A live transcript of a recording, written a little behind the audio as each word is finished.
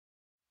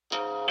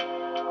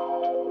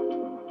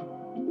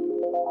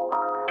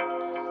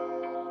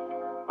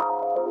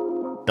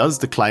Does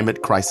the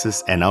climate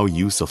crisis and our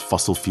use of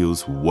fossil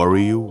fuels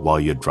worry you while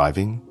you're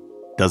driving?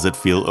 Does it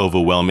feel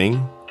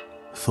overwhelming?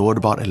 Thought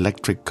about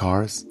electric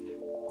cars?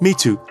 Me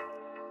too.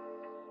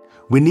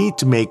 We need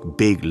to make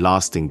big,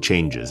 lasting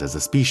changes as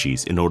a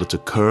species in order to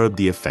curb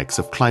the effects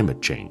of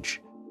climate change.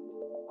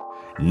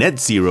 Net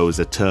zero is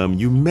a term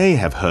you may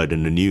have heard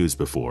in the news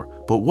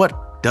before, but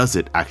what does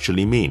it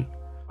actually mean?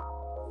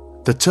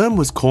 The term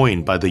was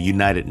coined by the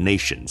United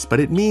Nations, but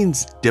it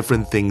means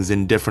different things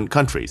in different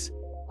countries.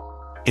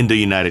 In the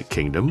United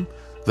Kingdom,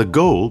 the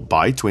goal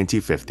by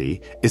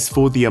 2050 is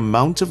for the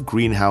amount of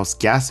greenhouse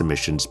gas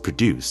emissions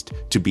produced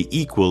to be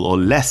equal or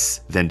less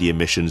than the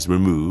emissions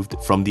removed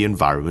from the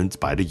environment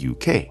by the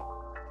UK.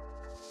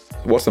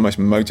 What's the most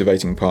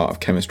motivating part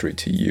of chemistry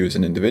to you as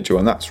an individual?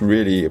 And that's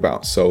really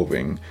about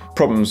solving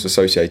problems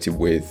associated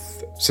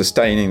with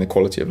sustaining the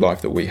quality of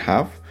life that we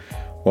have,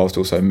 whilst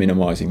also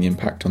minimising the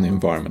impact on the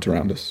environment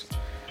around us.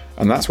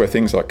 And that's where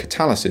things like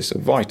catalysis are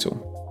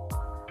vital.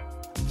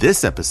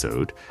 This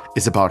episode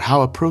is about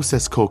how a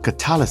process called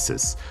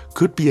catalysis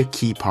could be a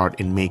key part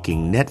in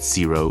making net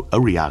zero a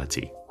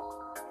reality.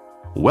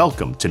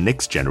 Welcome to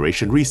Next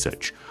Generation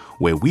Research,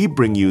 where we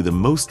bring you the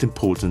most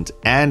important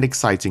and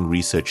exciting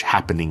research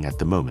happening at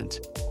the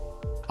moment.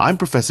 I'm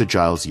Professor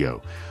Giles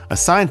Yeo, a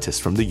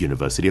scientist from the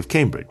University of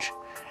Cambridge.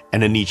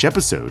 And in each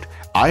episode,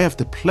 I have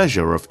the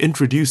pleasure of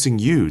introducing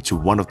you to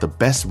one of the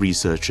best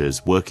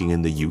researchers working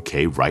in the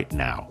UK right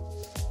now.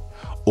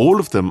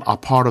 All of them are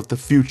part of the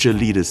Future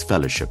Leaders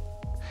Fellowship.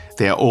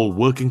 They are all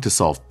working to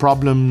solve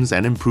problems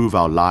and improve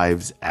our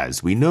lives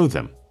as we know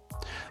them.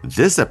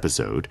 This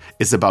episode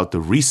is about the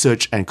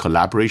research and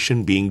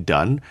collaboration being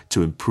done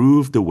to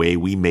improve the way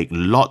we make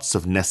lots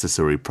of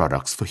necessary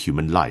products for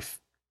human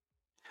life.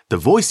 The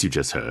voice you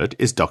just heard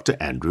is Dr.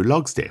 Andrew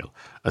Logsdale,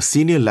 a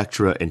senior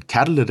lecturer in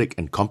catalytic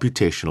and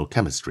computational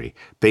chemistry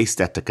based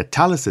at the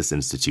Catalysis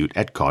Institute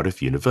at Cardiff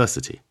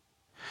University.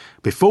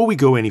 Before we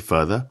go any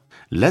further,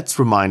 let's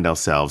remind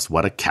ourselves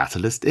what a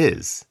catalyst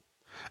is.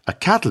 A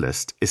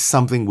catalyst is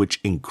something which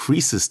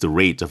increases the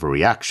rate of a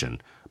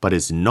reaction, but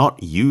is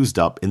not used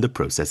up in the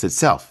process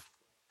itself.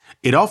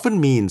 It often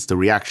means the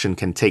reaction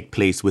can take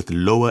place with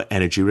lower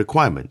energy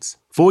requirements.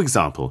 For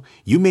example,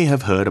 you may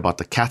have heard about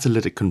the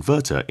catalytic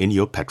converter in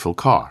your petrol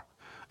car.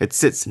 It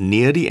sits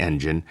near the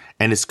engine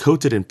and is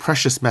coated in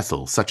precious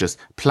metals such as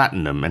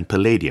platinum and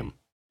palladium.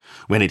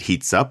 When it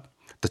heats up,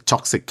 the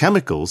toxic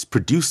chemicals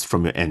produced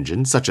from your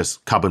engine, such as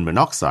carbon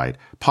monoxide,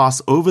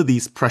 pass over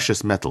these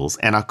precious metals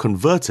and are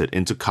converted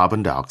into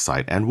carbon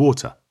dioxide and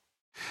water.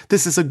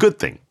 This is a good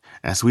thing,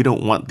 as we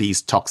don't want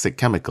these toxic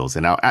chemicals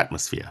in our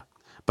atmosphere.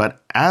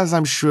 But as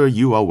I'm sure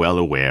you are well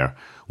aware,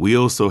 we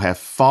also have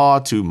far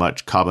too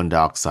much carbon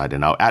dioxide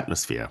in our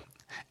atmosphere,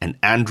 and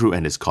Andrew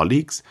and his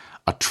colleagues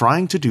are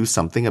trying to do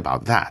something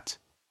about that.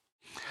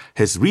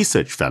 His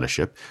research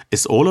fellowship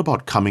is all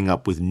about coming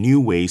up with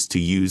new ways to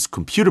use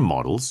computer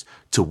models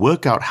to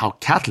work out how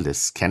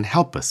catalysts can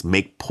help us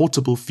make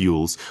portable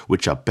fuels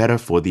which are better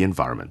for the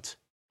environment.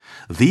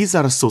 These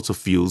are the sorts of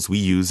fuels we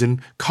use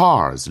in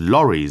cars,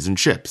 lorries, and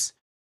ships.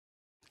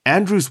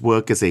 Andrew's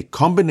work is a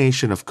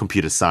combination of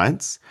computer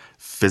science,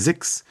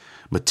 physics,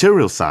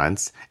 material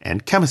science,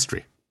 and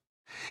chemistry.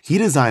 He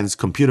designs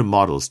computer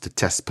models to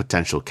test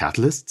potential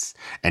catalysts,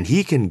 and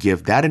he can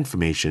give that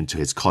information to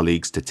his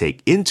colleagues to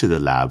take into the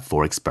lab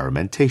for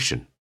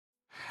experimentation.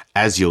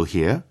 As you'll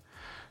hear,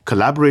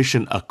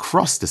 collaboration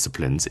across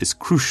disciplines is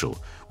crucial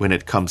when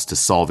it comes to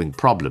solving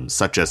problems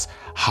such as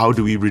how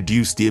do we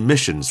reduce the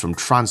emissions from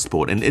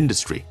transport and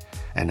industry,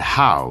 and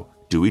how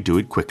do we do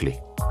it quickly.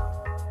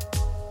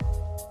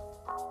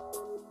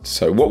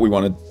 So what we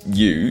want to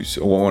use,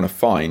 or what we want to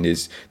find,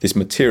 is this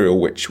material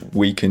which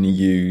we can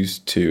use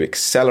to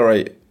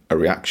accelerate a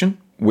reaction,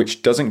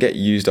 which doesn't get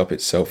used up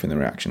itself in the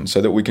reaction, so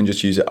that we can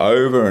just use it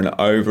over and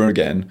over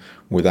again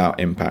without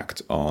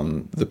impact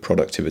on the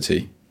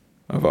productivity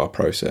of our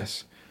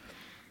process.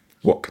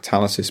 What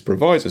catalysis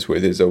provides us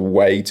with is a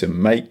way to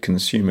make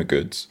consumer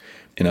goods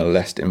in a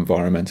less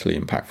environmentally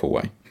impactful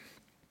way.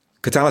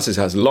 Catalysis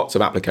has lots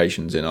of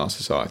applications in our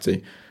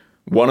society.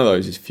 One of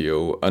those is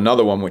fuel.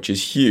 Another one, which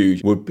is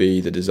huge, would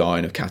be the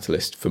design of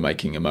catalysts for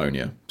making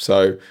ammonia.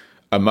 So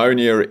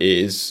ammonia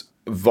is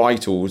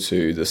vital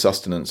to the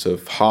sustenance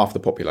of half the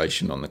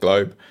population on the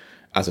globe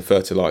as a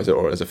fertilizer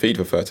or as a feed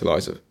for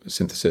fertilizer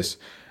synthesis.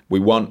 We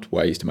want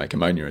ways to make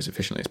ammonia as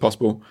efficiently as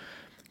possible.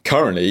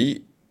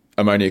 Currently,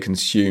 ammonia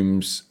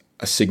consumes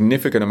a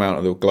significant amount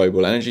of the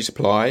global energy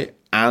supply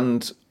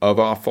and of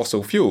our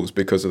fossil fuels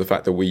because of the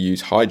fact that we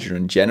use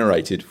hydrogen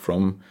generated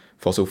from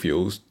fossil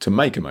fuels to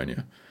make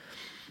ammonia.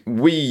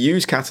 We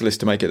use catalysts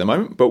to make it at the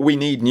moment, but we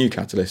need new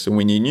catalysts, and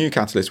we need new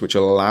catalysts which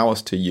will allow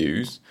us to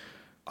use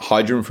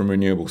hydrogen from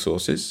renewable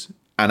sources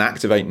and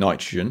activate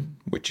nitrogen,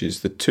 which is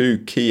the two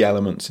key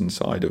elements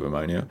inside of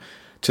ammonia,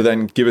 to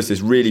then give us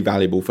this really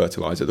valuable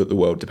fertilizer that the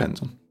world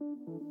depends on.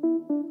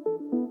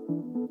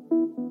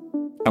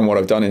 And what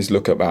I've done is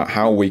look about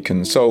how we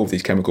can solve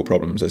these chemical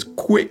problems as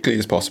quickly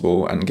as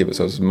possible and give us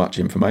as much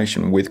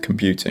information with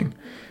computing.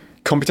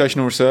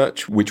 Computational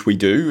research, which we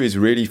do, is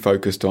really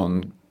focused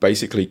on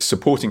basically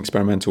supporting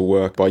experimental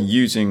work by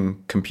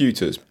using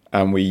computers.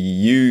 And we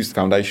use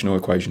foundational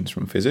equations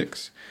from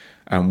physics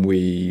and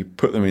we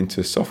put them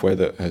into software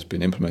that has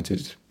been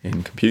implemented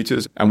in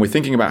computers. And we're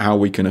thinking about how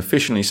we can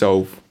efficiently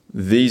solve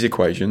these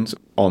equations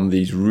on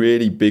these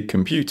really big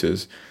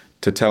computers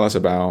to tell us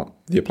about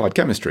the applied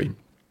chemistry.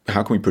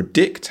 How can we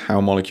predict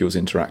how molecules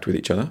interact with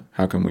each other?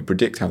 How can we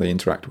predict how they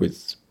interact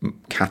with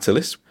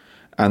catalysts?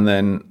 And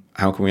then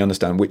how can we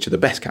understand which are the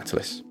best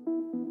catalysts?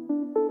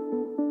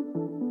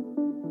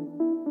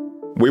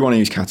 We want to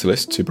use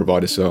catalysts to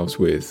provide ourselves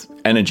with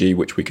energy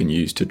which we can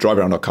use to drive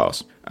around our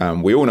cars.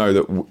 We all know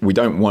that we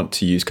don't want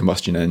to use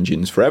combustion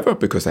engines forever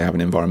because they have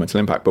an environmental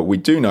impact, but we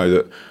do know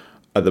that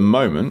at the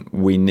moment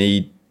we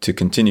need to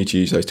continue to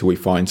use those till we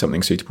find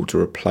something suitable to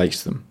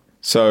replace them.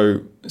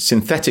 So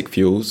synthetic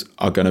fuels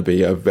are going to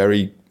be a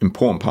very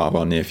important part of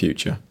our near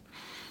future.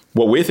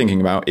 What we're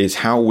thinking about is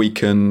how we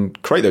can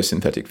create those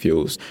synthetic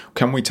fuels.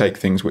 Can we take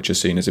things which are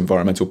seen as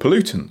environmental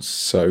pollutants?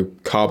 So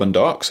carbon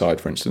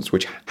dioxide, for instance,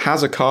 which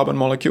has a carbon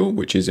molecule,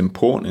 which is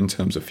important in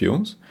terms of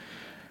fuels.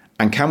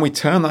 And can we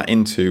turn that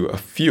into a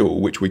fuel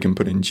which we can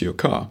put into your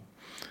car?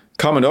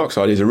 Carbon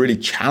dioxide is a really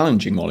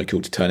challenging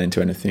molecule to turn into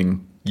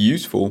anything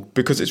useful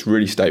because it's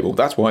really stable.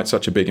 That's why it's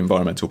such a big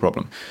environmental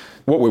problem.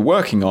 What we're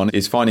working on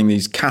is finding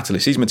these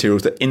catalysts, these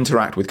materials that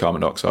interact with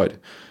carbon dioxide.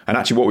 And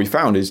actually what we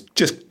found is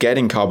just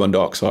getting carbon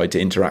dioxide to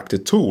interact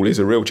at all is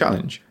a real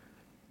challenge.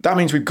 That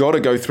means we've got to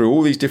go through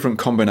all these different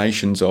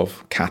combinations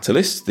of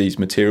catalysts, these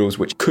materials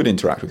which could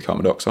interact with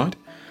carbon dioxide.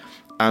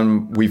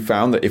 And we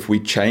found that if we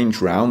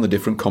change around the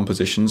different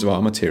compositions of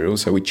our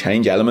materials, so we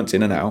change elements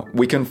in and out,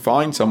 we can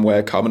find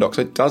somewhere carbon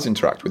dioxide does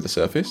interact with the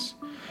surface.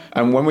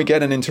 And when we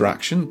get an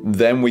interaction,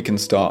 then we can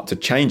start to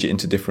change it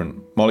into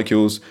different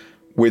molecules,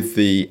 with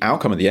the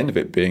outcome at the end of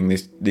it being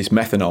this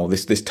methanol,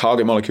 this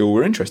target molecule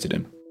we're interested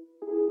in.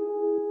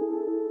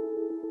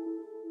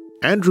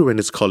 Andrew and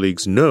his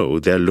colleagues know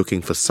they're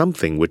looking for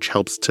something which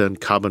helps turn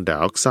carbon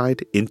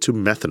dioxide into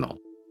methanol.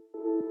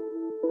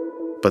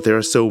 But there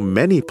are so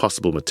many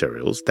possible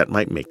materials that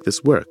might make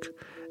this work,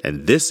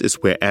 and this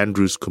is where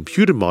Andrew's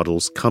computer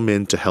models come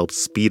in to help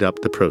speed up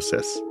the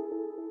process.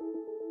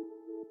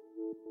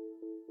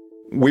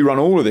 We run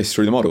all of this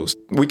through the models.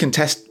 We can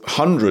test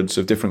hundreds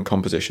of different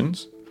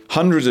compositions,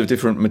 hundreds of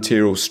different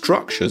material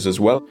structures as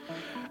well.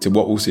 So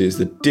what we'll see is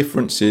the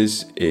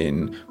differences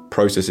in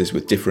processes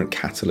with different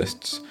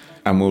catalysts.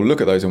 And we'll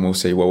look at those and we'll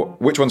see, well,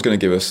 which one's going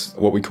to give us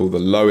what we call the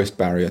lowest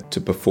barrier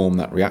to perform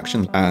that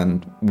reaction.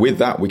 And with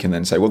that, we can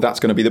then say, well, that's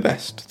going to be the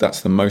best.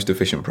 That's the most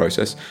efficient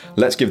process.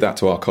 Let's give that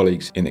to our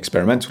colleagues in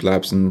experimental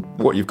labs. And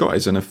what you've got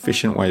is an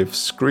efficient way of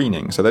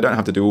screening. So they don't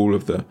have to do all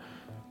of the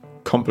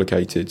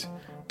complicated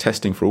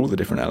testing for all the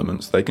different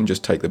elements. They can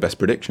just take the best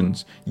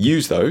predictions,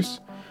 use those,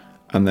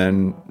 and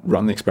then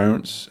run the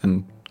experiments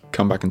and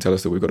come back and tell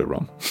us that we've got it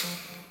wrong.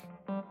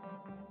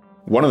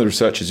 One of the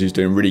researchers who's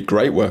doing really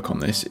great work on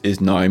this is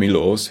Naomi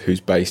Laws,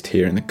 who's based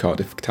here in the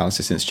Cardiff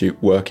Catalysis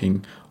Institute,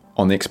 working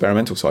on the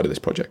experimental side of this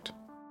project.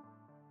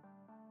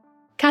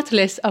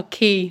 Catalysts are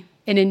key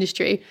in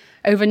industry.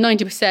 Over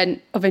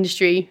 90% of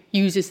industry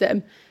uses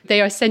them.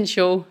 They are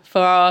essential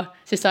for our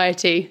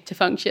society to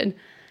function.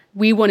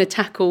 We want to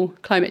tackle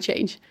climate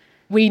change.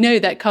 We know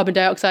that carbon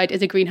dioxide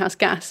is a greenhouse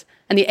gas,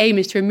 and the aim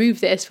is to remove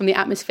this from the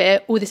atmosphere,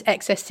 all this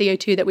excess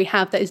CO2 that we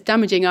have that is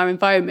damaging our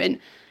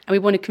environment, and we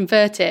want to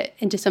convert it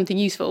into something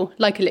useful,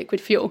 like a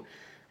liquid fuel.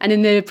 And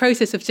in the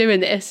process of doing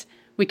this,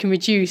 we can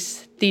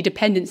reduce the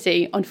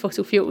dependency on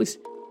fossil fuels.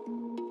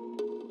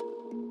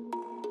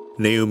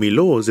 Naomi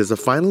Laws is a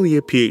final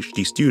year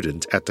PhD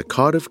student at the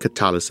Cardiff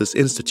Catalysis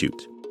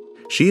Institute.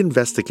 She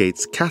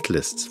investigates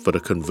catalysts for the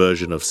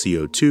conversion of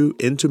CO2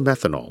 into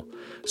methanol,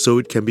 so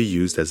it can be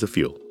used as a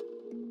fuel.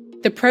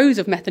 The pros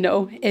of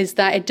methanol is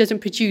that it doesn't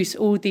produce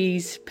all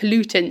these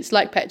pollutants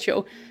like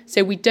petrol.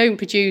 So we don't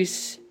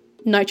produce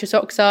nitrous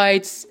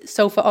oxides,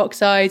 sulfur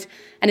oxides,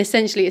 and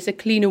essentially it's a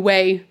cleaner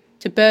way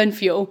to burn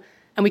fuel,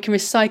 and we can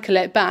recycle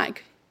it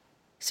back.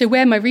 So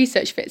where my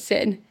research fits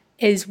in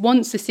is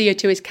once the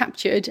CO2 is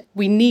captured,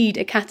 we need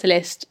a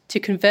catalyst to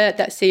convert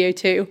that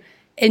CO2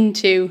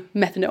 into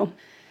methanol.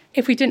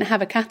 If we didn't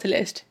have a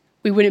catalyst,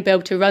 we wouldn't be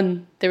able to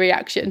run the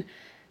reaction.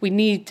 We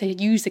need to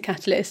use the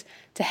catalyst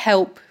to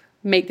help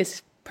make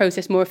this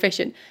process more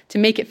efficient, to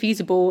make it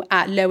feasible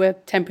at lower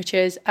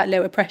temperatures, at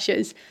lower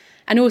pressures.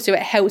 And also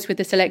it helps with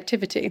the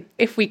selectivity.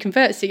 If we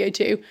convert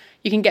CO2,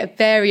 you can get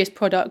various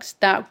products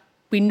that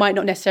we might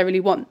not necessarily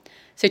want.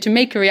 So to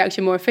make a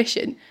reaction more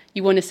efficient,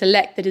 you want to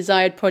select the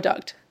desired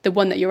product, the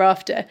one that you're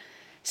after.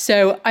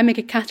 So I make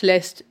a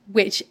catalyst,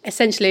 which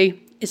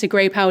essentially is a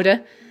grey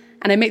powder,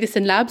 and I make this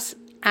in labs,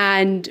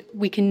 and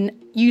we can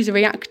use a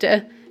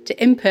reactor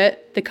to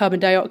input the carbon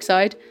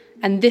dioxide,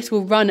 and this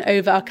will run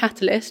over our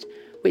catalyst,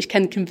 which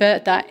can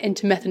convert that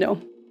into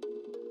methanol.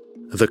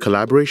 The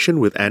collaboration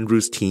with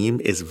Andrew's team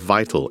is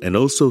vital and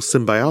also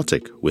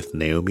symbiotic with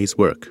Naomi's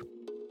work.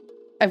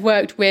 I've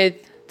worked with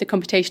the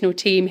computational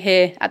team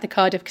here at the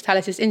Cardiff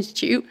Catalysis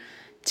Institute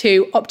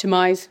to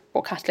optimise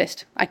what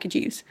catalyst I could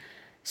use.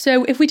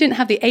 So if we didn't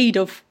have the aid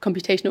of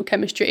computational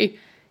chemistry,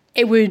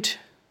 it would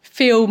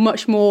feel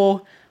much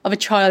more of a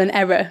trial and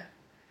error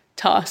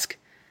task.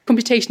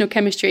 Computational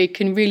chemistry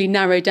can really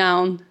narrow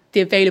down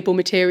the available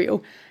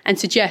material and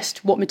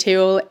suggest what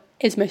material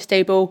is most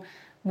stable,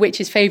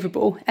 which is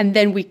favourable, and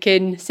then we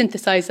can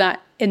synthesise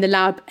that in the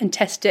lab and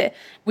test it.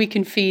 We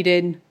can feed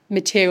in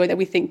material that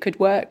we think could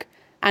work,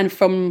 and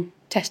from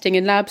testing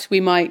in labs we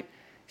might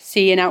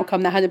see an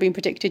outcome that hasn't been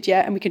predicted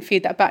yet, and we can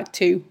feed that back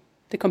to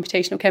the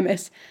computational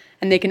chemists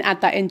and they can add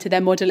that into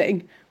their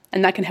modelling,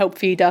 and that can help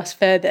feed us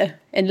further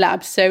in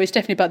labs. So it's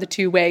definitely about the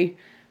two-way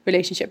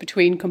relationship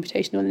between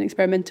computational and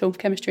experimental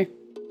chemistry.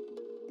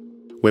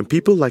 When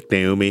people like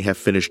Naomi have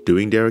finished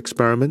doing their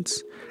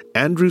experiments,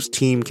 Andrew's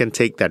team can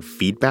take that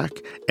feedback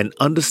and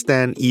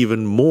understand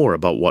even more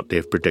about what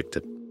they've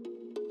predicted.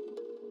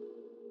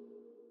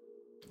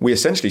 We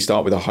essentially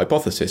start with a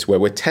hypothesis where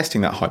we're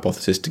testing that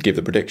hypothesis to give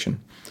the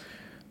prediction.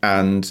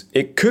 And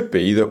it could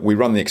be that we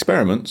run the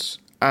experiments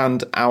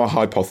and our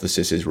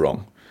hypothesis is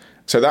wrong.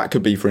 So that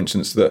could be, for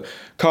instance, that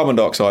carbon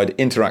dioxide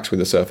interacts with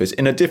the surface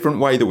in a different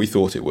way that we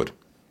thought it would.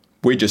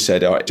 We just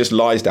said, oh, it just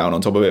lies down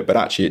on top of it, but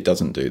actually it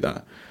doesn't do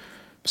that.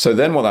 So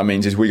then what that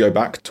means is we go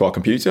back to our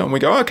computer and we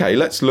go, okay,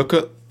 let's look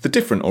at the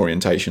different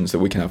orientations that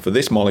we can have for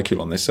this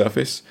molecule on this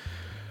surface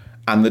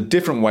and the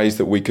different ways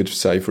that we could,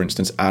 say, for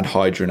instance, add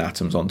hydrogen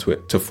atoms onto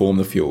it to form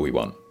the fuel we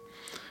want.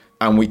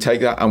 And we take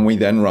that and we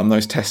then run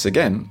those tests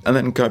again and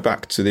then go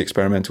back to the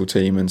experimental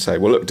team and say,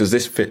 well, look, does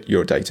this fit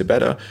your data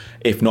better?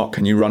 If not,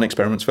 can you run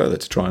experiments further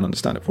to try and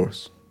understand it for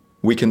us?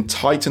 We can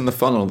tighten the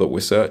funnel that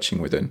we're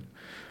searching within.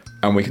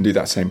 And we can do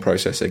that same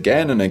process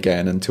again and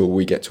again until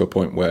we get to a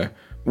point where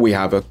we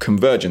have a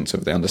convergence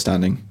of the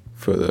understanding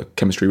for the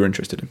chemistry we're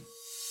interested in.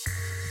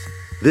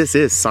 This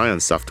is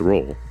science after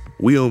all.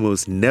 We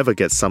almost never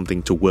get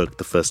something to work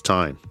the first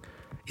time.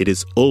 It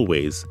is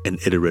always an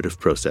iterative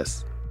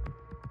process.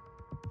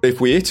 If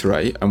we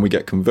iterate and we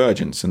get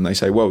convergence and they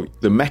say, well,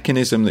 the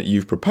mechanism that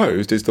you've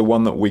proposed is the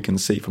one that we can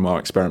see from our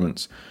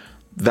experiments,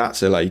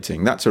 that's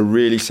elating. That's a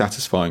really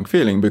satisfying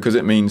feeling because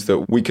it means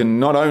that we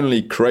can not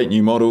only create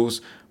new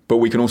models, but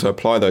we can also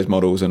apply those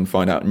models and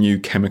find out new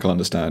chemical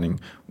understanding,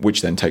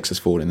 which then takes us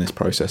forward in this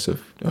process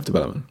of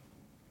development.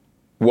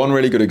 One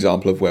really good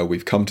example of where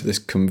we've come to this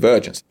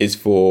convergence is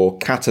for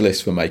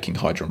catalysts for making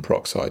hydrogen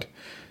peroxide.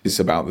 It's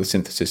about the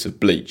synthesis of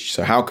bleach.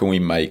 So how can we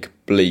make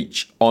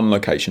bleach on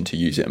location to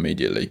use it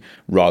immediately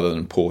rather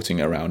than porting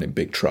it around in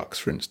big trucks,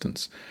 for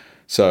instance?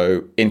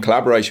 So in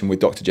collaboration with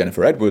Dr.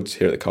 Jennifer Edwards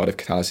here at the Cardiff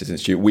Catalysis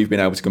Institute, we've been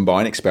able to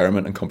combine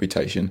experiment and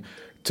computation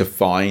to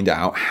find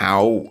out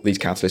how these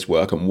catalysts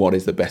work and what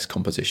is the best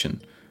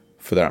composition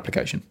for their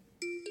application.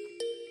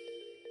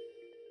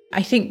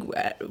 I think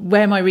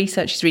where my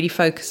research is really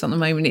focused on the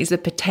moment is the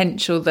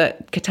potential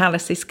that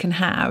catalysis can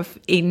have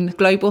in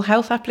global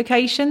health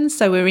applications.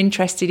 So we're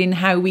interested in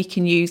how we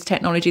can use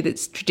technology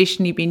that's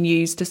traditionally been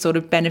used to sort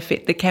of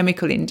benefit the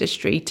chemical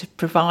industry to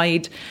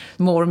provide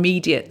more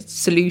immediate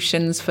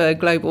solutions for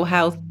global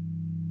health.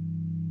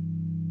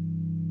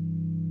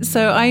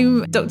 So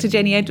I'm Dr.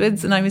 Jenny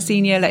Edwards and I'm a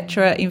senior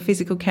lecturer in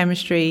physical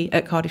chemistry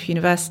at Cardiff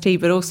University,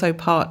 but also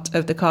part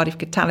of the Cardiff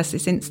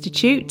Catalysis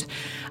Institute.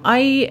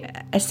 I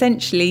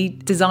essentially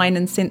design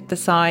and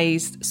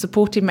synthesise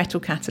supported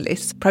metal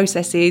catalysts,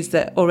 processes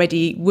that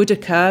already would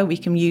occur. We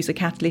can use a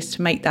catalyst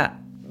to make that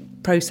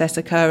process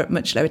occur at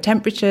much lower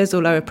temperatures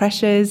or lower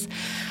pressures.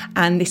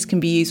 And this can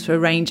be used for a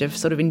range of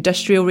sort of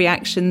industrial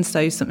reactions.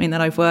 So something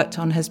that I've worked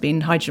on has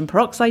been hydrogen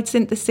peroxide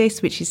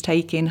synthesis, which is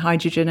taking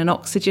hydrogen and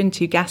oxygen,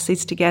 two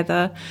gases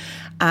together,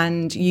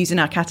 and using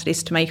our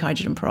catalyst to make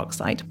hydrogen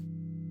peroxide.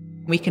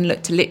 We can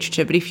look to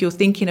literature, but if you're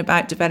thinking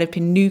about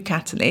developing new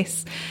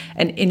catalysts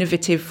and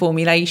innovative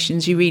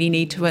formulations, you really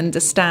need to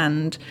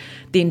understand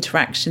the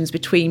interactions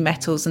between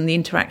metals and the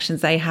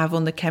interactions they have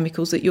on the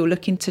chemicals that you're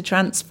looking to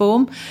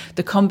transform.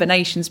 The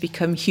combinations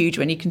become huge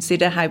when you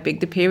consider how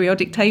big the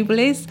periodic table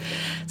is.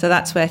 So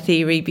that's where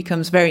theory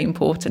becomes very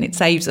important. It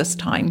saves us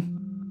time.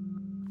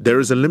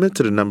 There is a limit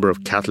to the number of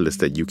catalysts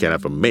that you can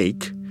ever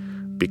make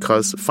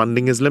because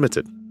funding is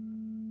limited.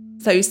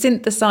 So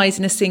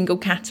synthesising a single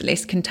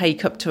catalyst can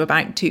take up to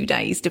about 2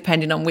 days,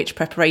 depending on which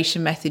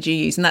preparation method you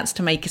use, and that's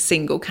to make a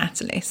single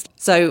catalyst.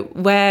 So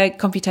where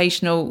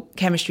computational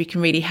chemistry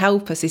can really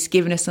help us is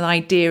giving us an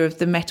idea of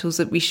the metals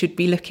that we should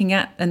be looking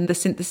at and the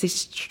synthesis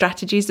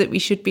strategies that we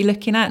should be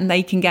looking at, and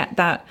they can get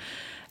that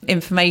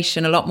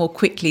information a lot more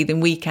quickly than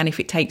we can if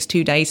it takes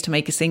 2 days to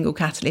make a single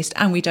catalyst,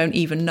 and we don't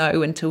even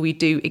know until we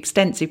do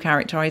extensive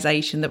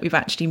characterization that we've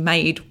actually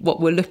made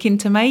what we're looking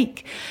to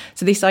make.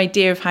 So this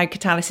idea of how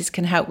catalysis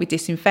can help with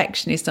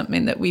disinfection is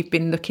something that we've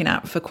been looking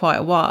at for quite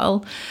a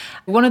while.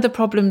 One of the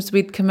problems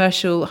with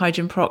commercial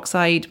hydrogen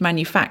peroxide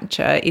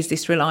manufacture is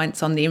this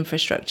reliance on the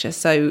infrastructure.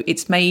 So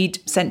it's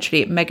made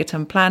centrally at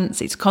megaton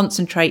plants, it's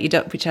concentrated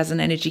up, which has an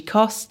energy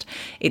cost.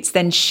 It's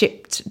then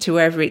shipped to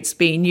wherever it's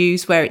being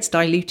used, where it's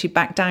diluted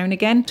back down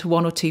again to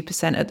 1 or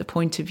 2% at the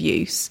point of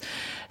use.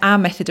 Our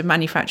method of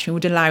manufacturing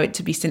would allow it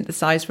to be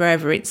synthesised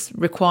wherever it's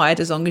required,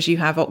 as long as you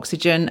have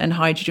oxygen and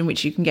hydrogen,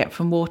 which you can get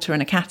from water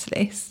and a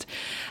catalyst.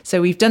 So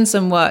we've done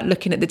some work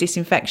looking at the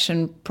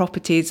disinfection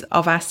properties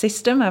of our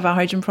system, of our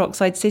hydrogen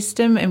peroxide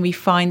system, and we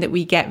find that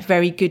we get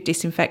very good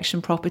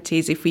disinfection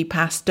properties if we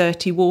pass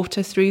dirty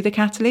water through the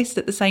catalyst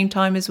at the same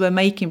time as we're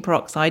making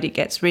peroxide. It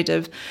gets rid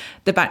of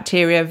the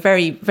bacteria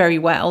very, very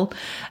well.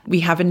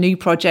 We have a new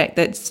project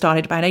that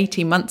started about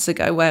 18 months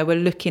ago where we're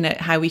looking at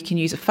how we can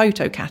use a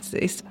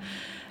photocatalyst.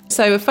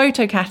 So a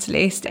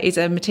photocatalyst is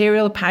a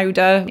material, a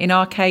powder in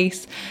our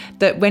case,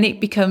 that when it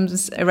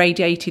becomes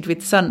irradiated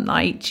with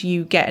sunlight,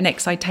 you get an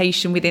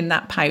excitation within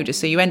that powder.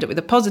 So you end up with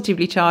a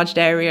positively charged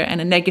area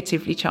and a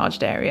negatively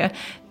charged area.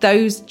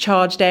 Those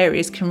charged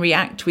areas can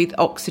react with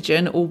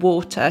oxygen or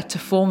water to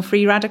form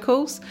free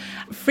radicals.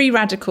 Free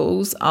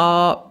radicals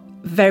are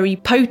very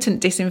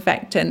potent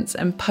disinfectants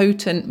and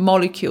potent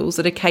molecules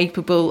that are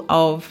capable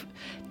of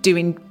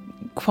doing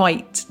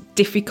quite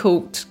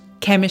difficult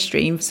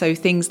chemistry. So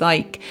things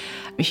like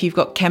if you've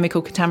got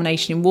chemical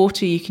contamination in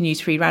water, you can use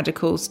free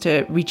radicals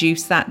to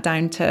reduce that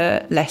down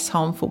to less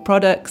harmful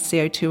products,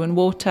 CO2 and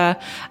water.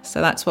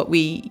 So that's what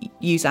we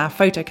use our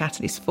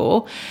photocatalyst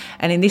for.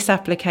 And in this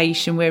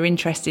application, we're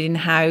interested in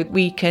how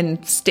we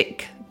can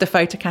stick the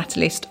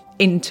photocatalyst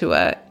into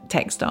a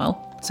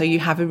textile. So you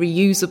have a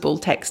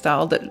reusable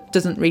textile that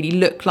doesn't really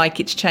look like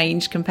it's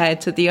changed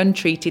compared to the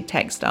untreated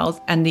textiles.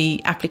 And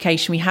the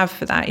application we have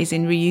for that is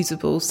in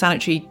reusable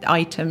sanitary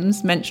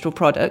items, menstrual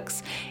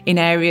products, in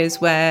areas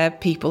where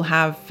people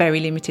have very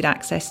limited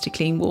access to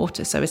clean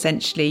water. So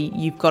essentially,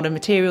 you've got a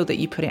material that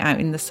you put it out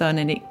in the sun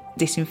and it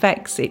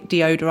disinfects, it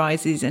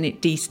deodorizes and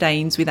it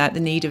destains without the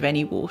need of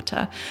any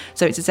water.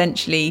 So it's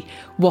essentially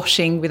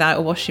washing without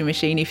a washing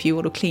machine, if you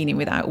will, or cleaning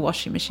without a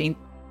washing machine.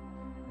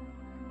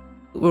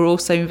 We're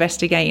also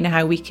investigating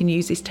how we can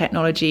use this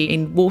technology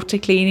in water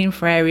cleaning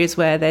for areas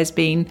where there's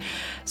been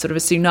sort of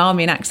a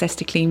tsunami and access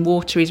to clean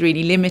water is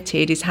really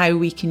limited, is how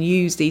we can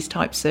use these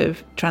types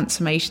of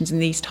transformations and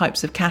these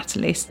types of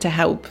catalysts to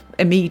help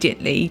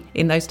immediately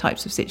in those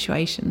types of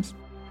situations.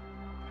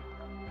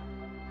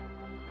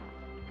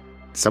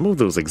 Some of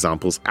those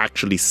examples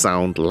actually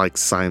sound like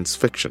science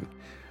fiction.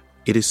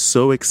 It is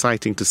so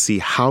exciting to see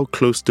how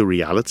close to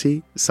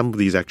reality some of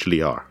these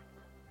actually are.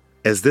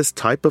 As this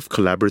type of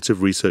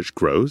collaborative research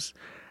grows,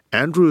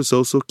 Andrew is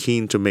also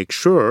keen to make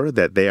sure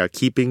that they are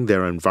keeping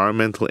their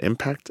environmental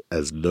impact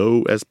as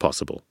low as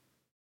possible.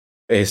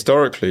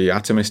 Historically,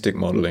 atomistic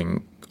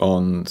modelling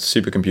on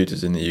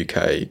supercomputers in the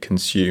UK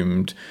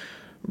consumed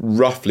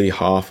roughly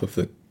half of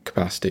the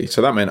capacity.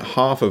 So that meant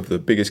half of the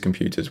biggest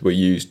computers were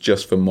used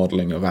just for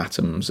modelling of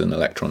atoms and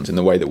electrons in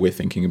the way that we're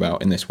thinking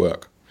about in this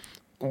work.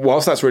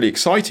 Whilst that's really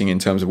exciting in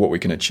terms of what we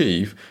can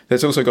achieve,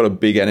 there's also got a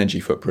big energy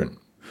footprint.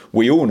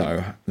 We all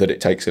know that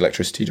it takes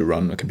electricity to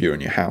run a computer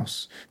in your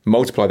house.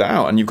 Multiply that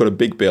out and you've got a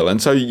big bill.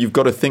 And so you've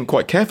got to think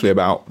quite carefully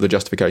about the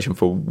justification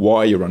for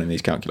why you're running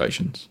these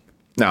calculations.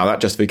 Now, that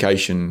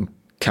justification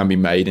can be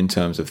made in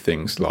terms of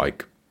things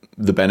like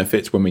the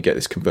benefits when we get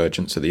this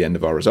convergence at the end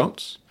of our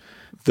results,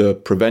 the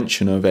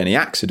prevention of any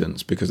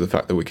accidents because of the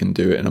fact that we can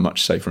do it in a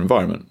much safer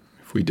environment.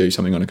 If we do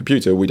something on a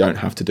computer, we don't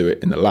have to do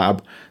it in the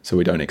lab, so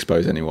we don't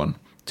expose anyone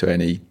to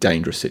any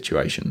dangerous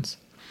situations.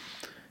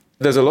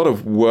 There's a lot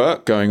of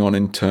work going on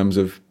in terms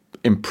of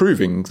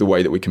improving the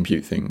way that we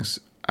compute things.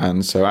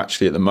 And so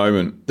actually at the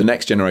moment, the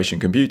next generation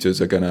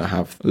computers are going to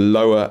have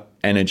lower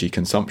energy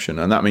consumption.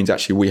 And that means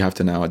actually we have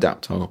to now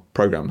adapt our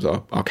programs,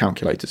 our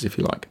calculators, if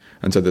you like.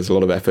 And so there's a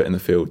lot of effort in the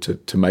field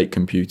to make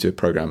computer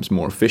programs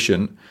more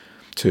efficient,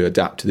 to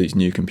adapt to these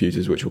new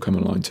computers which will come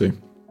online too.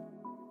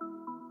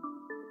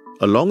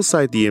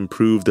 Alongside the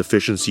improved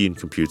efficiency in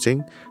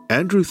computing,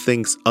 Andrew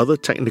thinks other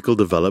technical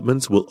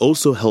developments will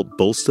also help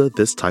bolster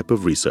this type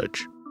of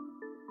research.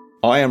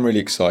 I am really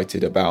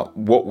excited about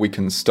what we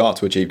can start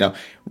to achieve now,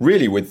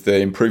 really with the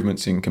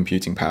improvements in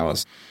computing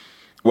powers.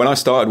 When I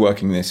started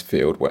working in this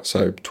field,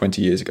 so 20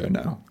 years ago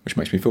now, which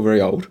makes me feel very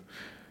old,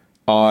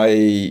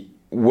 I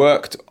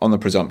worked on the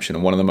presumption,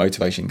 and one of the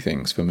motivating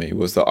things for me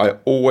was that I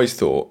always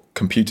thought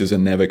computers are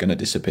never going to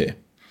disappear.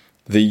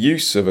 The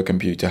use of a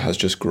computer has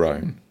just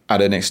grown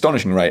at an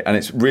astonishing rate, and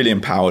it's really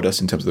empowered us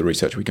in terms of the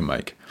research we can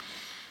make.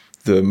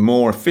 The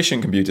more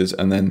efficient computers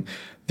and then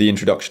the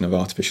introduction of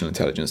artificial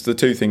intelligence, the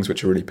two things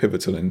which are really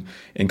pivotal in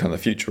kind of the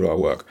future of our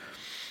work.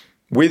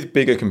 With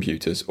bigger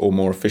computers or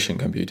more efficient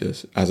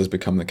computers, as has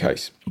become the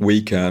case,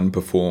 we can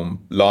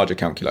perform larger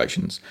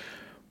calculations.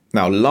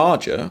 Now,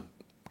 larger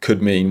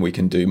could mean we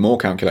can do more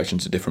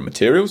calculations of different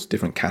materials,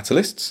 different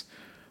catalysts.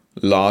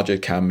 Larger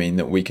can mean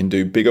that we can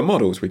do bigger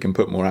models, we can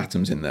put more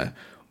atoms in there.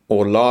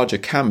 Or larger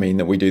can mean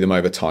that we do them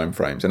over time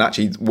frames. And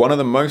actually, one of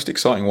the most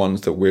exciting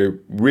ones that we're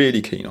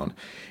really keen on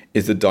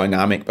is the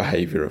dynamic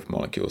behavior of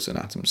molecules and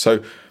atoms.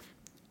 So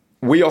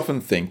we often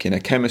think in a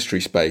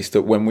chemistry space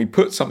that when we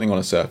put something on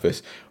a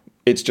surface,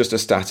 it's just a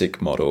static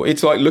model.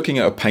 It's like looking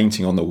at a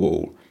painting on the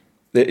wall.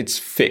 It's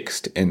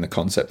fixed in the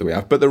concept that we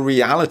have. But the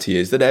reality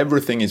is that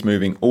everything is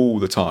moving all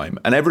the time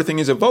and everything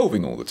is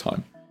evolving all the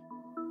time.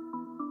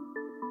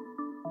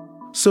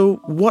 So,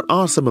 what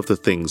are some of the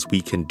things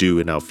we can do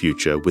in our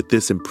future with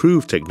this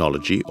improved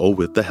technology or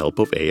with the help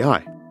of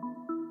AI?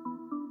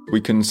 We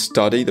can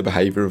study the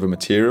behaviour of a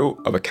material,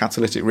 of a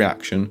catalytic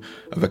reaction,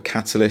 of a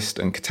catalyst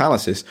and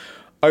catalysis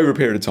over a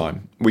period of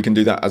time. We can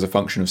do that as a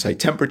function of, say,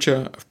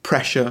 temperature, of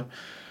pressure,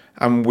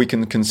 and we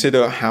can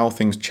consider how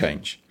things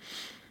change.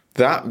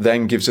 That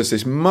then gives us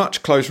this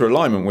much closer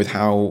alignment with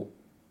how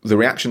the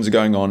reactions are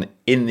going on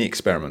in the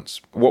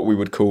experiments, what we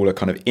would call a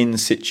kind of in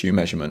situ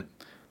measurement.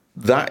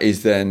 That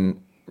is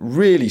then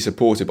really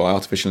supported by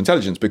artificial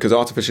intelligence, because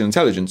artificial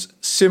intelligence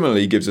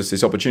similarly gives us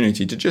this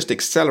opportunity to just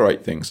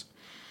accelerate things.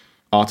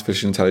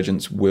 Artificial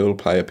intelligence will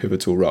play a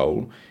pivotal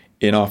role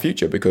in our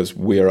future because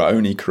we are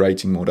only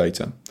creating more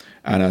data.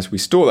 And as we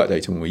store that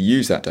data, when we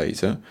use that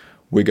data,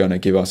 we're going to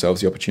give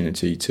ourselves the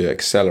opportunity to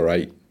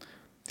accelerate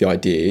the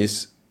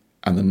ideas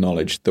and the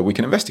knowledge that we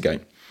can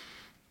investigate.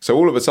 So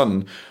all of a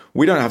sudden,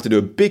 we don't have to do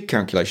a big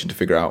calculation to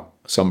figure out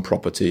some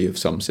property of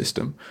some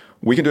system.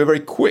 We can do a very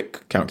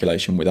quick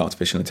calculation with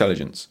artificial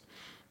intelligence.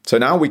 So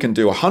now we can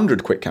do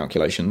 100 quick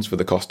calculations for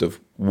the cost of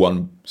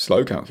one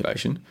slow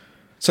calculation.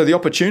 So the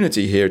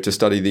opportunity here to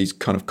study these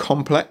kind of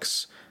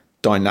complex,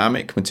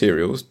 dynamic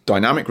materials,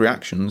 dynamic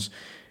reactions,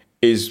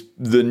 is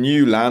the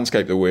new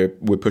landscape that we're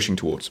pushing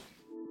towards.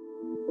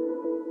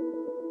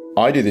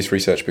 I do this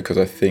research because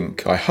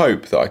I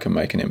hope that I can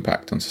make an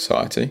impact on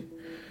society.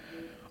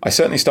 I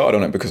certainly started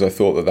on it because I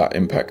thought that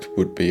impact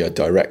would be a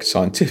direct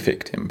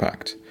scientific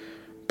impact.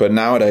 But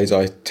nowadays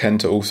I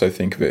tend to also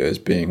think of it as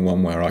being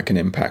one where I can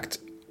impact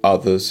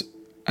others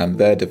and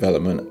their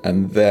development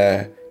and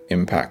their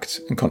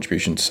impact and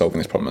contribution to solving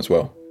this problem as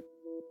well.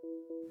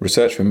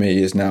 Research for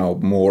me is now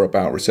more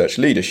about research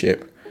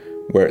leadership,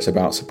 where it's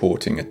about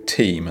supporting a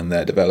team and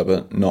their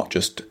development, not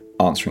just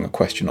answering a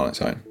question on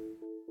its own.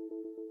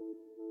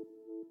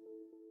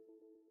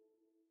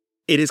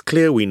 It is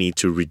clear we need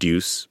to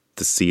reduce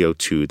the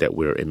CO2 that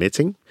we're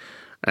emitting.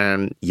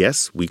 And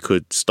yes, we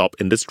could stop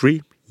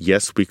industry.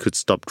 Yes, we could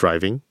stop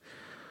driving.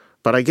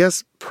 But I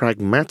guess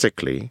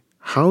pragmatically,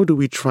 how do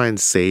we try and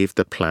save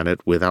the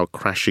planet without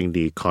crashing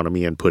the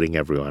economy and putting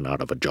everyone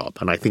out of a job?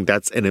 And I think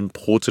that's an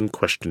important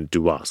question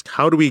to ask.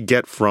 How do we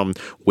get from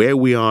where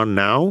we are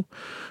now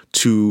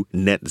to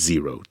net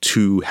zero,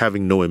 to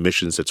having no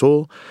emissions at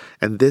all?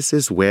 And this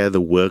is where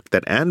the work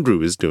that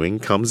Andrew is doing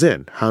comes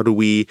in. How do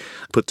we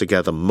put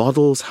together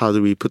models? How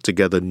do we put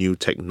together new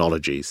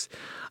technologies?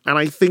 And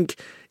I think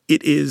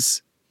it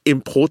is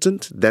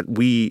important that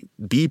we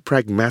be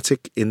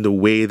pragmatic in the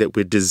way that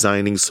we're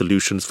designing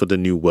solutions for the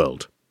new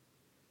world.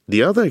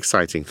 The other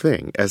exciting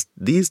thing is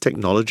these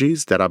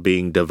technologies that are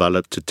being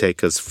developed to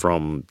take us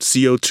from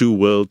CO2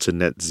 world to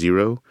net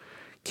zero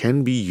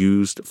can be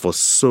used for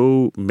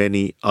so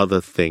many other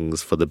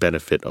things for the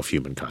benefit of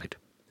humankind.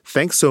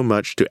 Thanks so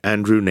much to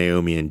Andrew,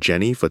 Naomi, and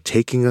Jenny for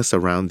taking us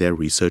around their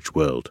research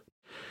world.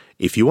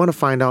 If you want to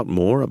find out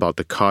more about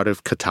the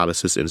Cardiff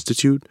Catalysis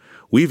Institute,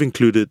 we've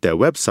included their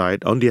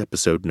website on the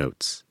episode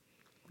notes.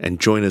 And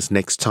join us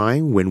next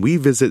time when we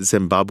visit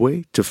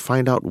Zimbabwe to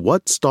find out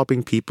what's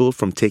stopping people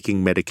from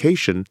taking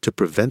medication to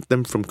prevent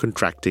them from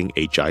contracting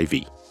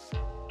HIV.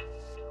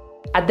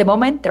 At the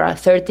moment, there are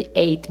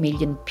 38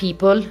 million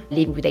people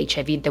living with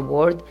HIV in the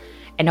world,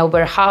 and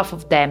over half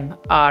of them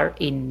are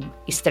in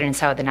Eastern and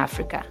Southern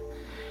Africa.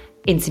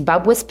 In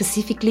Zimbabwe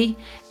specifically,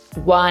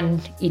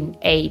 1 in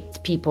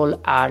 8 people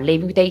are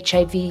living with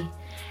HIV,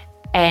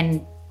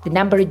 and the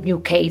number of new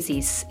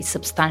cases is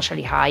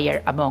substantially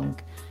higher among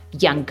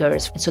young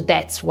girls. So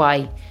that's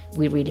why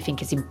we really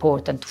think it's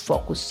important to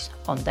focus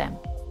on them.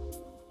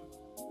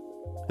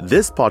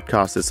 This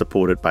podcast is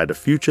supported by the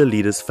Future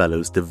Leaders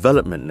Fellows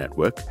Development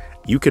Network.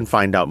 You can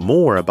find out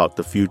more about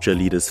the Future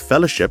Leaders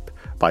Fellowship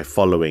by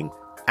following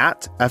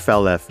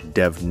 @FLF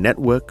Dev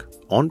Network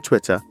on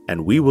Twitter,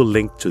 and we will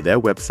link to their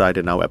website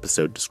in our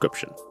episode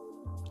description.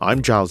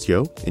 I'm Giles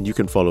Yeo, and you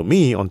can follow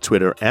me on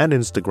Twitter and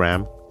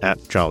Instagram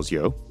 @Giles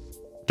Yeo.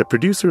 The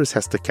producer is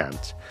Hester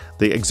Kant.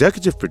 The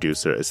executive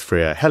producer is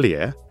Freya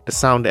Hellier. The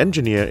sound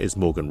engineer is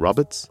Morgan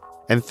Roberts.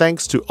 And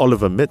thanks to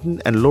Oliver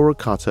Mitten and Laura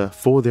Carter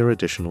for their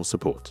additional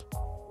support.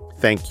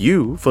 Thank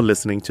you for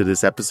listening to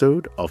this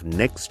episode of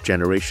Next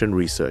Generation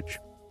Research.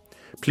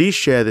 Please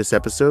share this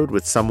episode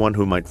with someone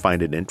who might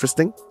find it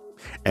interesting.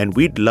 And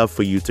we'd love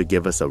for you to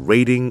give us a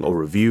rating or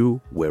review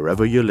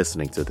wherever you're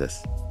listening to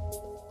this.